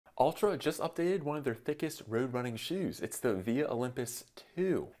Altra just updated one of their thickest road running shoes. It's the Via Olympus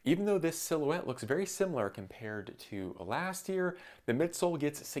 2. Even though this silhouette looks very similar compared to last year, the midsole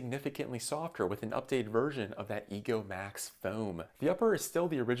gets significantly softer with an updated version of that Ego Max foam. The upper is still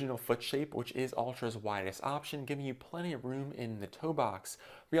the original foot shape, which is Altra's widest option, giving you plenty of room in the toe box.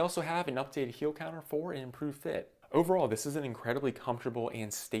 We also have an updated heel counter for an improved fit. Overall, this is an incredibly comfortable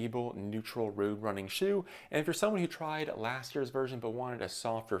and stable neutral road running shoe, and if you're someone who tried last year's version but wanted a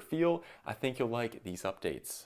softer feel, I think you'll like these updates.